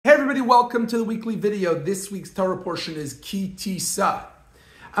everybody, welcome to the weekly video. This week's Torah portion is Ki Tisa.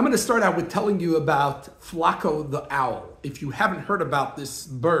 I'm going to start out with telling you about Flaco the owl. If you haven't heard about this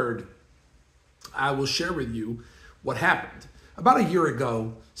bird, I will share with you what happened. About a year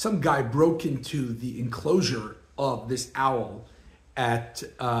ago, some guy broke into the enclosure of this owl at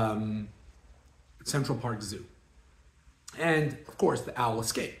Central Park Zoo. And of course, the owl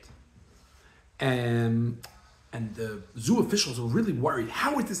escaped. And the zoo officials were really worried.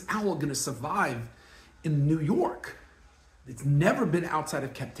 How is this owl going to survive in New York? It's never been outside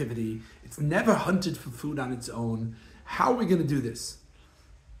of captivity. It's never hunted for food on its own. How are we going to do this?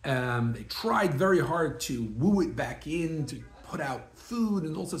 They tried very hard to woo it back in, to put out food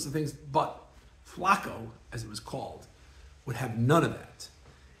and all sorts of things. But Flaco, as it was called, would have none of that.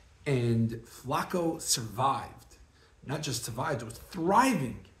 And Flaco survived. Not just survived, it was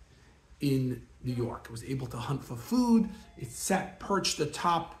thriving in New York. It was able to hunt for food. It sat perched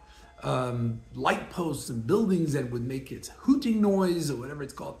atop light posts and buildings and would make its hooting noise or whatever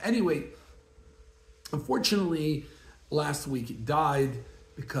it's called. Anyway, unfortunately, last week it died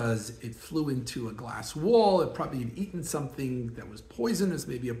because it flew into a glass wall. It probably had eaten something that was poisonous,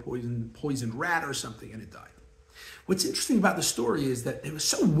 maybe a poisoned rat or something, and it died. What's interesting about the story is that they were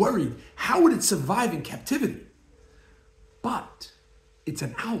so worried, how would it survive in captivity? But it's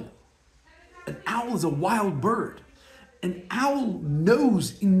an owl. An owl is a wild bird. An owl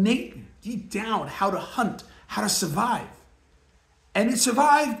knows innately, deep down, how to hunt, how to survive. And it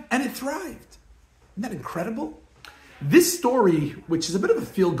survived and it thrived. Isn't that incredible? This story, which is a bit of a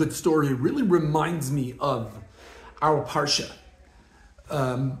feel-good story, really reminds me of our Parsha.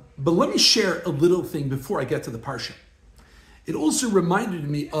 But let me share a little thing before I get to the Parsha. It also reminded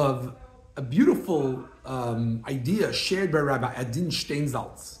me of a beautiful idea shared by Rabbi Adin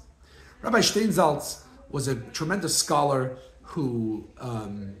Steinsaltz. Rabbi Steinsaltz was a tremendous scholar who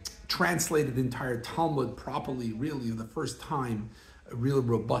translated the entire Talmud properly, really, the first time, a real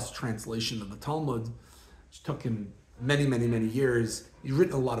robust translation of the Talmud, which took him many, many, many years. He's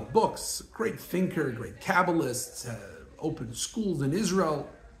written a lot of books, great thinker, great Kabbalist, opened schools in Israel.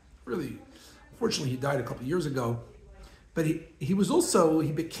 Really, unfortunately, he died a couple of years ago. But he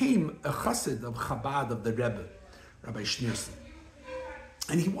became a chassid of Chabad, of the Rebbe, Rabbi Schneerson.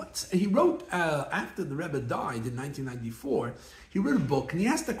 And he wrote, after the Rebbe died in 1994, he wrote a book and he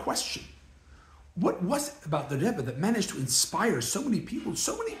asked the question, what was it about the Rebbe that managed to inspire so many people?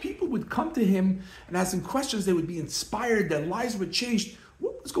 So many people would come to him and ask him questions, they would be inspired, their lives would change.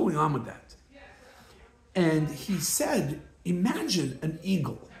 What was going on with that? And he said, imagine an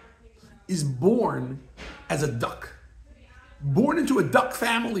eagle is born as a duck, born into a duck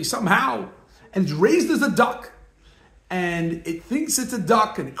family somehow, and is raised as a duck. And it thinks it's a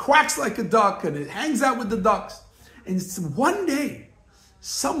duck, and it quacks like a duck, and it hangs out with the ducks. And one day,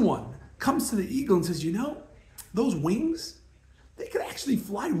 someone comes to the eagle and says, you know, those wings, they could actually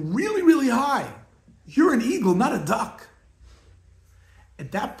fly really, really high. You're an eagle, not a duck.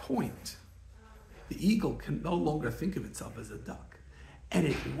 At that point, the eagle can no longer think of itself as a duck. And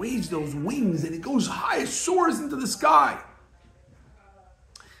it waves those wings, and it goes high, it soars into the sky.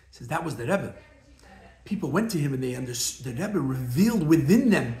 He says, that was the Rebbe. People went to him and the Rebbe revealed within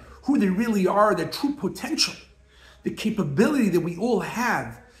them who they really are, their true potential, the capability that we all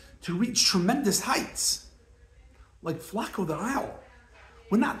have to reach tremendous heights. Like Flaco the owl.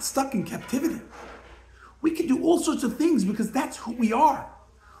 We're not stuck in captivity. We can do all sorts of things because that's who we are.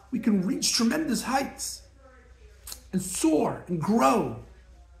 We can reach tremendous heights and soar and grow.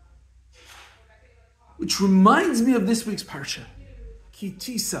 Which reminds me of this week's Parsha, Ki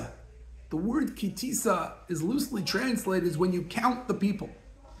Tisa. The word Ki Tisa is loosely translated as when you count the people.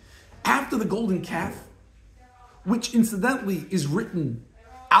 After the golden calf, which incidentally is written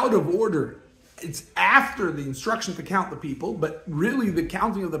out of order. It's after the instruction to count the people, but really the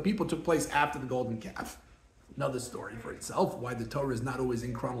counting of the people took place after the golden calf. Another story for itself, why the Torah is not always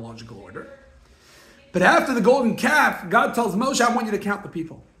in chronological order. But after the golden calf, God tells Moshe, I want you to count the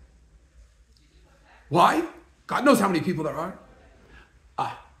people. Why? God knows how many people there are.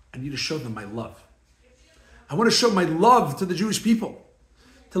 I need to show them my love. I want to show my love to the Jewish people,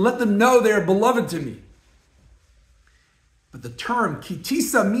 to let them know they are beloved to me. But the term Ki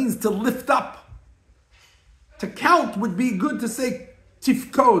Tisa means to lift up. To count would be good to say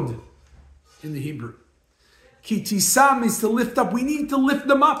tifkod in the Hebrew. Ki Tisa means to lift up. We need to lift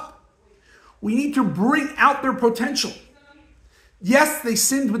them up. We need to bring out their potential. Yes, they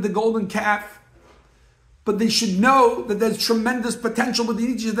sinned with the golden calf, but they should know that there's tremendous potential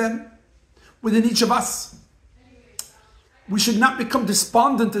within each of them, within each of us. We should not become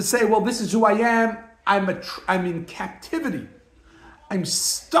despondent to say, well, this is who I am. I'm in captivity. I'm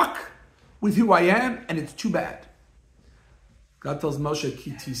stuck with who I am, and it's too bad. God tells Moshe,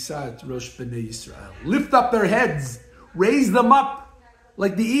 Ki tisat rosh b'nei Yisrael. Lift up their heads, raise them up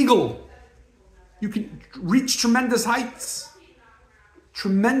like the eagle. You can reach tremendous heights.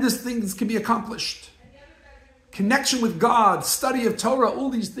 Tremendous things can be accomplished. Connection with God, study of Torah, all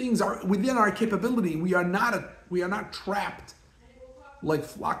these things are within our capability. We are not trapped like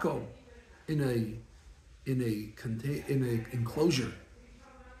Flaco in a enclosure.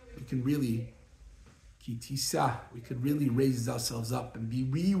 We can really we could really raise ourselves up and be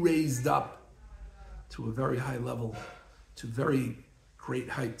re-raised up to a very high level, to very great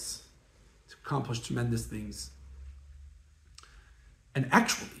heights, to accomplish tremendous things. And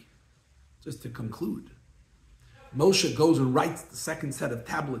actually, just to conclude, Moshe goes and writes the second set of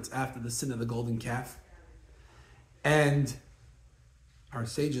tablets after the sin of the golden calf. And our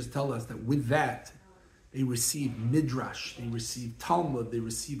sages tell us that with that, they receive Midrash, they receive Talmud, they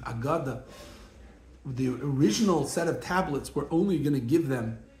receive Agada. The original set of tablets were only going to give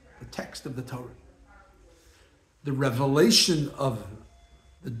them the text of the Torah. The revelation of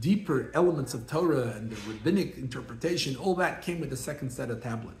the deeper elements of Torah and the rabbinic interpretation, all that came with the second set of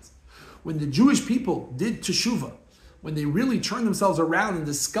tablets. When the Jewish people did teshuvah, when they really turned themselves around and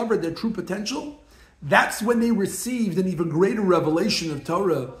discovered their true potential, that's when they received an even greater revelation of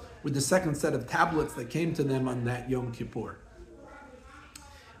Torah with the second set of tablets that came to them on that Yom Kippur.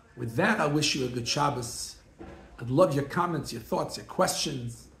 With that, I wish you a good Shabbos. I'd love your comments, your thoughts, your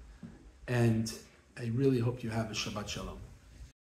questions, and I really hope you have a Shabbat Shalom.